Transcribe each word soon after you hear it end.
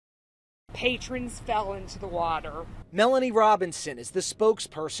Patrons fell into the water. Melanie Robinson is the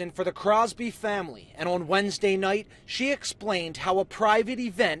spokesperson for the Crosby family, and on Wednesday night, she explained how a private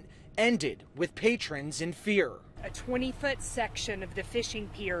event ended with patrons in fear. A 20-foot section of the fishing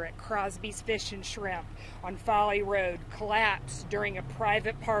pier at Crosby's Fish and Shrimp on Folly Road collapsed during a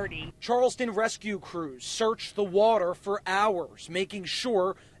private party. Charleston rescue crews searched the water for hours, making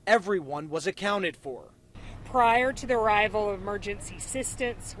sure everyone was accounted for. Prior to the arrival of emergency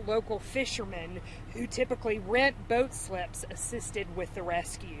assistance, local fishermen who typically rent boat slips assisted with the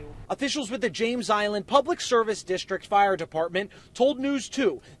rescue. Officials with the James Island Public Service District Fire Department told News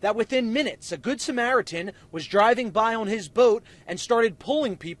 2 that within minutes, a Good Samaritan was driving by on his boat and started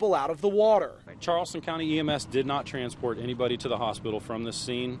pulling people out of the water. Charleston County EMS did not transport anybody to the hospital from this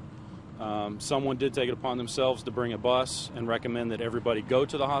scene. Someone did take it upon themselves to bring a bus and recommend that everybody go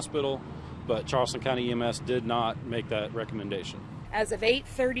to the hospital, but Charleston County EMS did not make that recommendation. As of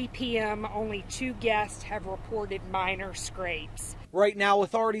 8:30 p.m., only 2 guests have reported minor scrapes. Right now,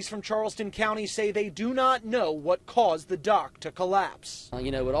 authorities from Charleston County say they do not know what caused the dock to collapse.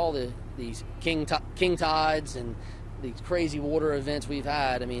 With all these king tides and these crazy water events we've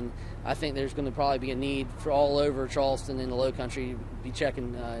had, I think there's going to probably be a need for all over Charleston and the Low Country to be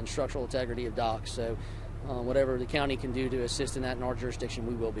checking structural integrity of docks. So whatever the county can do to assist in that in our jurisdiction,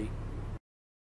 we will be.